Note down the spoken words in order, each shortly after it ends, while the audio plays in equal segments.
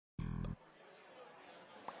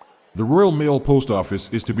The Royal Mail Post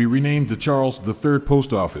Office is to be renamed the Charles III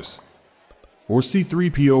Post Office, or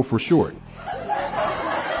C3PO for short.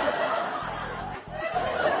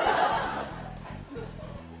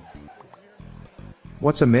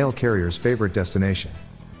 What's a mail carrier's favorite destination?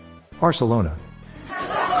 Barcelona.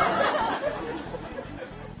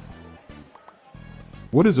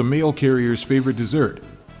 What is a mail carrier's favorite dessert?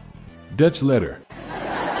 Dutch letter.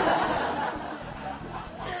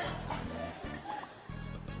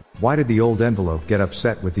 Why did the old envelope get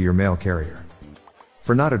upset with your mail carrier?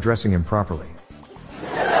 For not addressing him properly.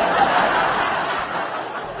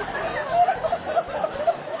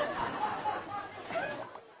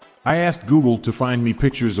 I asked Google to find me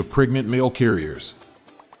pictures of pregnant mail carriers.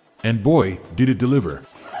 And boy, did it deliver.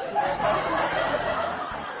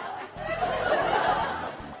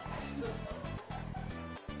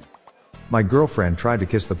 My girlfriend tried to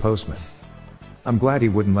kiss the postman. I'm glad he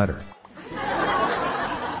wouldn't let her.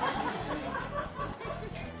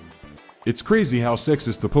 It's crazy how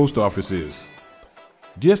sexist the post office is.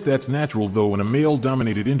 Guess that's natural though in a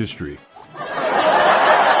male-dominated industry.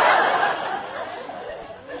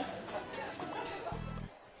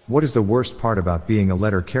 What is the worst part about being a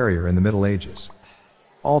letter carrier in the Middle Ages?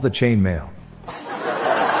 All the chain mail.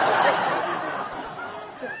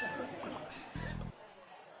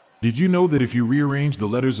 Did you know that if you rearrange the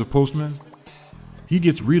letters of postmen, he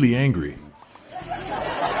gets really angry?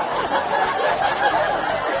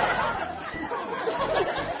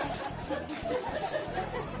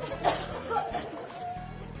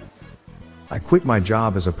 I quit my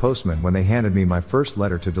job as a postman when they handed me my first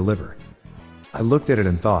letter to deliver. I looked at it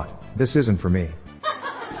and thought, this isn't for me.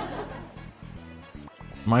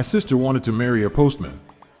 My sister wanted to marry a postman,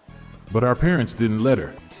 but our parents didn't let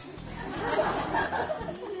her.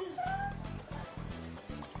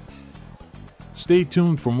 Stay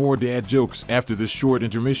tuned for more dad jokes after this short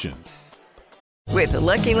intermission. With the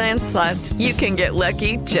Lucky Land Slots, you can get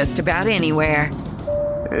lucky just about anywhere.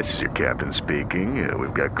 This is your captain speaking.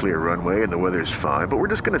 We've got clear runway and the weather's fine, but we're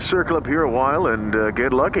just going to circle up here a while and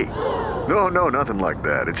get lucky. No, nothing like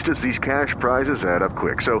that. It's just these cash prizes add up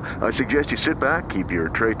quick. So I suggest you sit back, keep your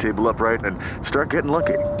tray table upright, and start getting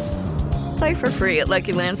lucky. Play for free at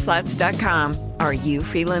LuckyLandSlots.com. Are you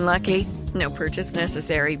feeling lucky? No purchase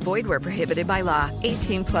necessary. Void where prohibited by law.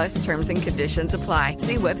 18 plus terms and conditions apply.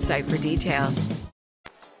 See website for details.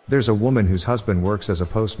 There's a woman whose husband works as a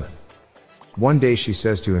postman. One day she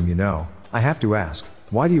says to him, I have to ask,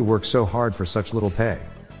 why do you work so hard for such little pay?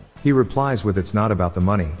 He replies with, it's not about the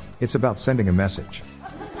money, it's about sending a message.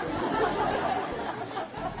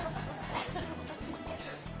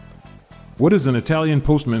 What is an Italian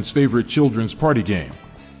postman's favorite children's party game?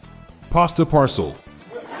 Pasta parcel.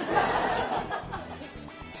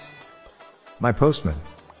 My postman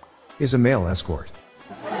is a male escort.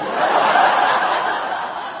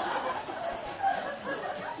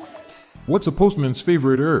 What's a postman's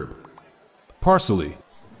favorite herb? Parsley.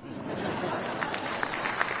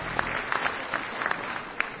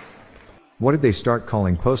 What did they start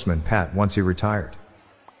calling Postman Pat once he retired?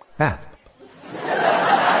 Pat.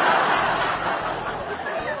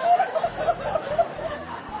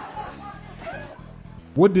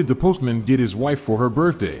 What did the postman get his wife for her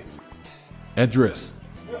birthday? Address.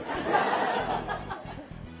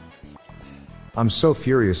 I'm so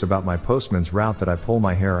furious about my postman's route that I pull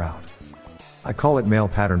my hair out. I call it male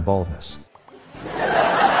pattern baldness.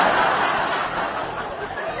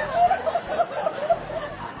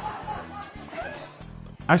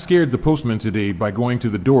 I scared the postman today by going to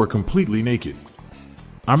the door completely naked.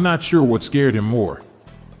 I'm not sure what scared him more,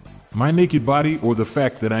 my naked body or the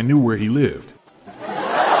fact that I knew where he lived.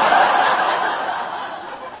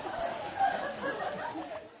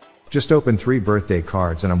 Just opened 3 birthday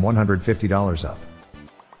cards and I'm $150 up.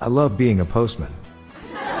 I love being a postman.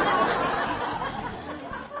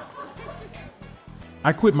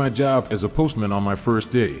 I quit my job as a postman on my first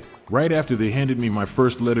day, right after they handed me my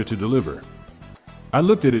first letter to deliver. I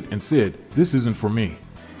looked at it and said, this isn't for me.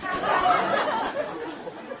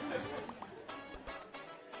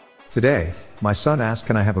 Today, my son asked,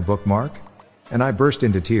 can I have a bookmark? And I burst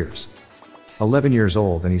into tears. 11 years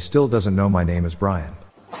old and he still doesn't know my name is Brian.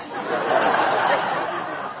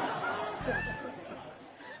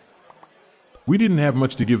 We didn't have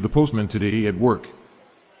much to give the postman today at work.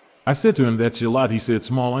 I said to him, that's shallot. He said,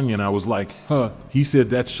 small onion. I was like, huh. He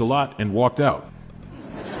said, that's shallot, and walked out.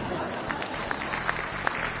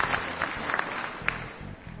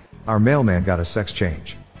 Our mailman got a sex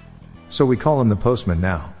change. So we call him the postman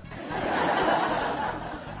now.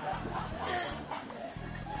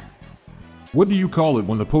 What do you call it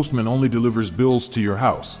when the postman only delivers bills to your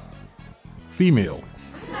house? Female.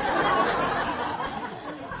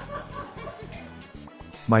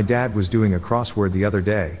 My dad was doing a crossword the other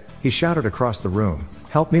day. He shouted across the room,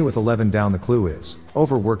 "Help me with 11 down." The clue is,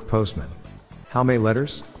 overworked postman. How many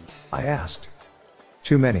letters? I asked.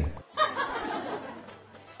 Too many.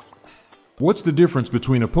 What's the difference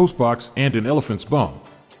between a postbox and an elephant's bum?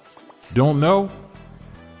 Don't know?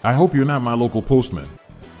 I hope you're not my local postman.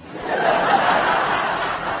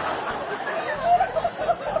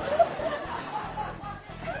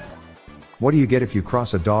 What do you get if you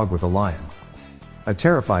cross a dog with a lion? A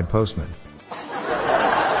terrified postman.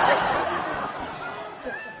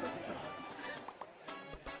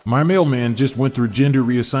 My mailman just went through gender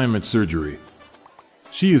reassignment surgery.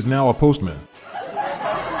 She is now a postman.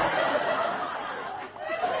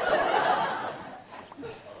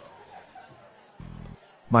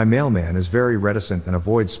 My mailman is very reticent and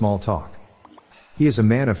avoids small talk. He is a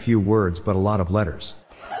man of few words but a lot of letters.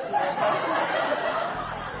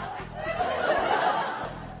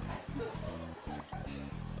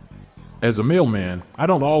 As a mailman, I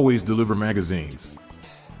don't always deliver magazines.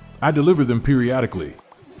 I deliver them periodically.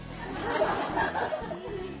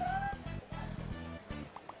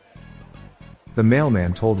 The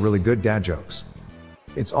mailman told really good dad jokes.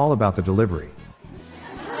 It's all about the delivery.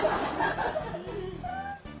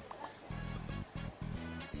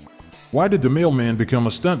 Why did the mailman become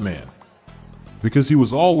a stuntman? Because he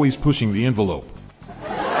was always pushing the envelope.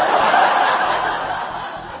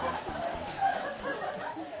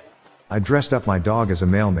 I dressed up my dog as a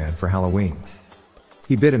mailman for Halloween.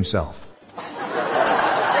 He bit himself.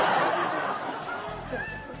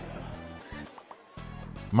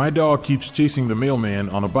 My dog keeps chasing the mailman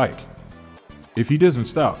on a bike. If he doesn't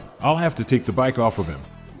stop, I'll have to take the bike off of him.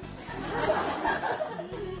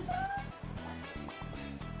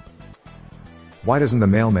 Why doesn't the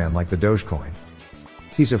mailman like the Dogecoin?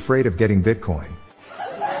 He's afraid of getting Bitcoin.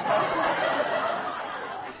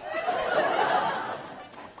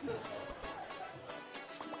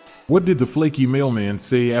 What did the flaky mailman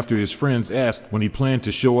say after his friends asked when he planned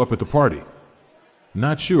to show up at the party?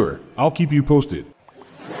 Not sure. I'll keep you posted.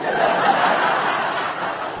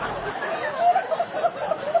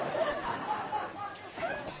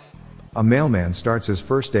 A mailman starts his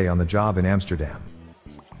first day on the job in Amsterdam.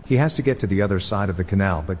 He has to get to the other side of the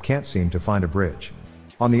canal but can't seem to find a bridge.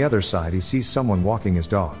 On the other side he sees someone walking his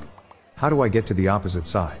dog. How do I get to the opposite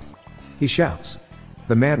side? He shouts.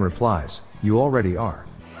 The man replies, "You already are."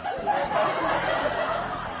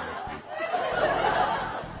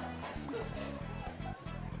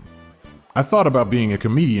 I thought about being a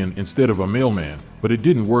comedian instead of a mailman, but it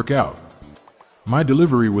didn't work out. My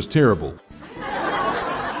delivery was terrible.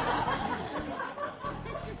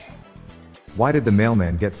 Why did the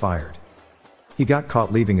mailman get fired? He got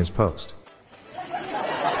caught leaving his post.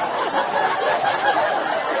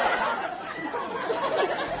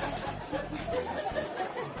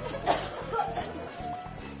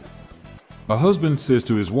 A husband says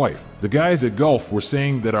to his wife, "The guys at golf were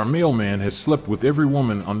saying that our mailman has slept with every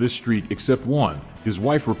woman on this street except one." His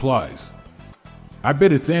wife replies, "I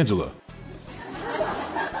bet it's Angela."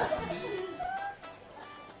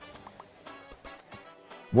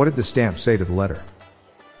 What did the stamp say to the letter?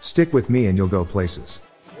 Stick with me and you'll go places.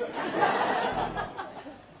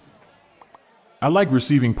 I like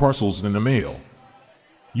receiving parcels in the mail.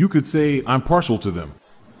 You could say I'm partial to them.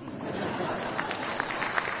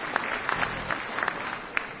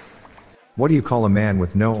 What do you call a man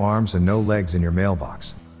with no arms and no legs in your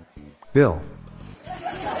mailbox? Bill.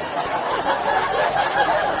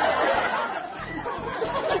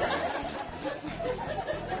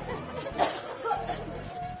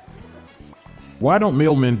 Why don't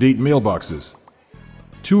mailmen date mailboxes?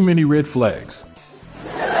 Too many red flags.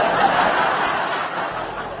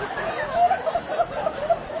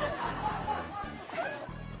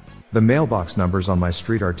 The mailbox numbers on my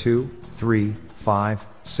street are 2, 3, 5,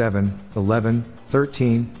 7, 11,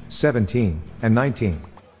 13, 17, and 19.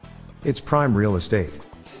 It's prime real estate.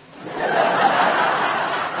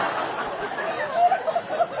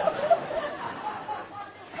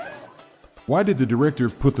 Why did the director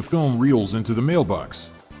put the film reels into the mailbox?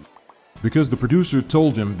 Because the producer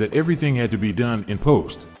told him that everything had to be done in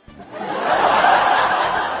post.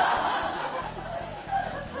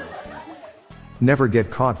 Never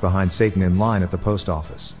get caught behind Satan in line at the post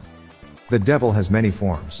office. The devil has many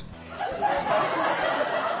forms.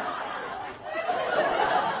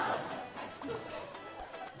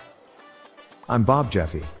 I'm Bob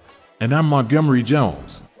Jeffy. And I'm Montgomery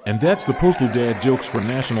Jones. And that's the Postal Dad jokes for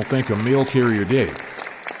National Thank a Mail Carrier Day.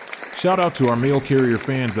 Shout out to our mail carrier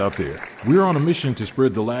fans out there. We're on a mission to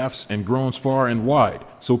spread the laughs and groans far and wide,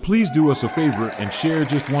 so please do us a favor and share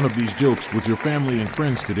just one of these jokes with your family and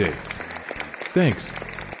friends today. Thanks.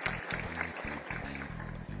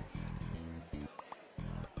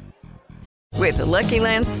 With the Lucky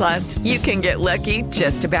Land Slots, you can get lucky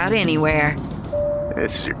just about anywhere.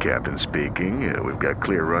 This is your captain speaking. We've got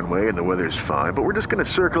clear runway and the weather's fine, but we're just going to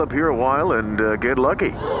circle up here a while and get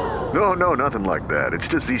lucky. No, nothing like that. It's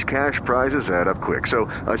just these cash prizes add up quick. So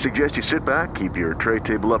I suggest you sit back, keep your tray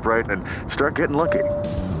table upright, and start getting lucky.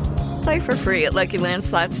 Play for free at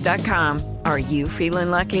LuckyLandSlots.com. Are you feeling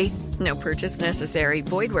lucky? No purchase necessary.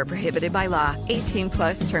 Void where prohibited by law. 18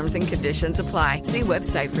 plus terms and conditions apply. See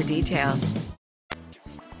website for details.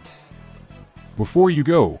 Before you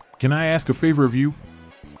go, can I ask a favor of you?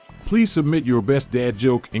 Please submit your best dad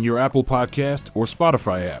joke in your Apple Podcast or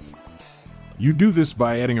Spotify app. You do this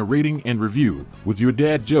by adding a rating and review with your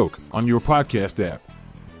dad joke on your podcast app.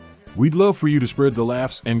 We'd love for you to spread the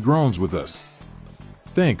laughs and groans with us.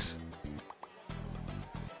 Thanks.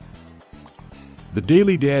 The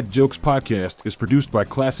Daily Dad Jokes podcast is produced by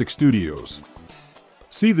Classic Studios.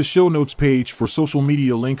 See the show notes page for social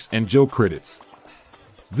media links and joke credits.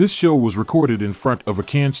 This show was recorded in front of a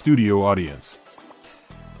canned studio audience.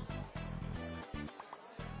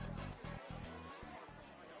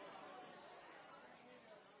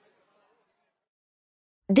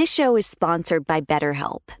 This show is sponsored by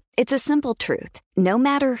BetterHelp. It's a simple truth. No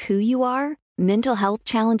matter who you are, mental health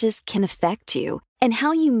challenges can affect you, and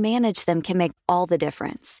how you manage them can make all the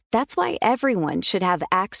difference. That's why everyone should have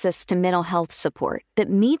access to mental health support that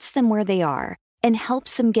meets them where they are and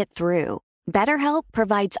helps them get through. BetterHelp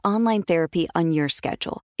provides online therapy on your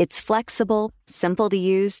schedule. It's flexible, simple to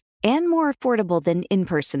use, and more affordable than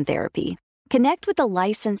in-person therapy. Connect with a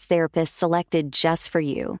licensed therapist selected just for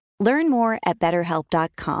you. Learn more at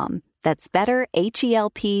BetterHelp.com. That's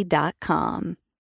BetterHelp.com.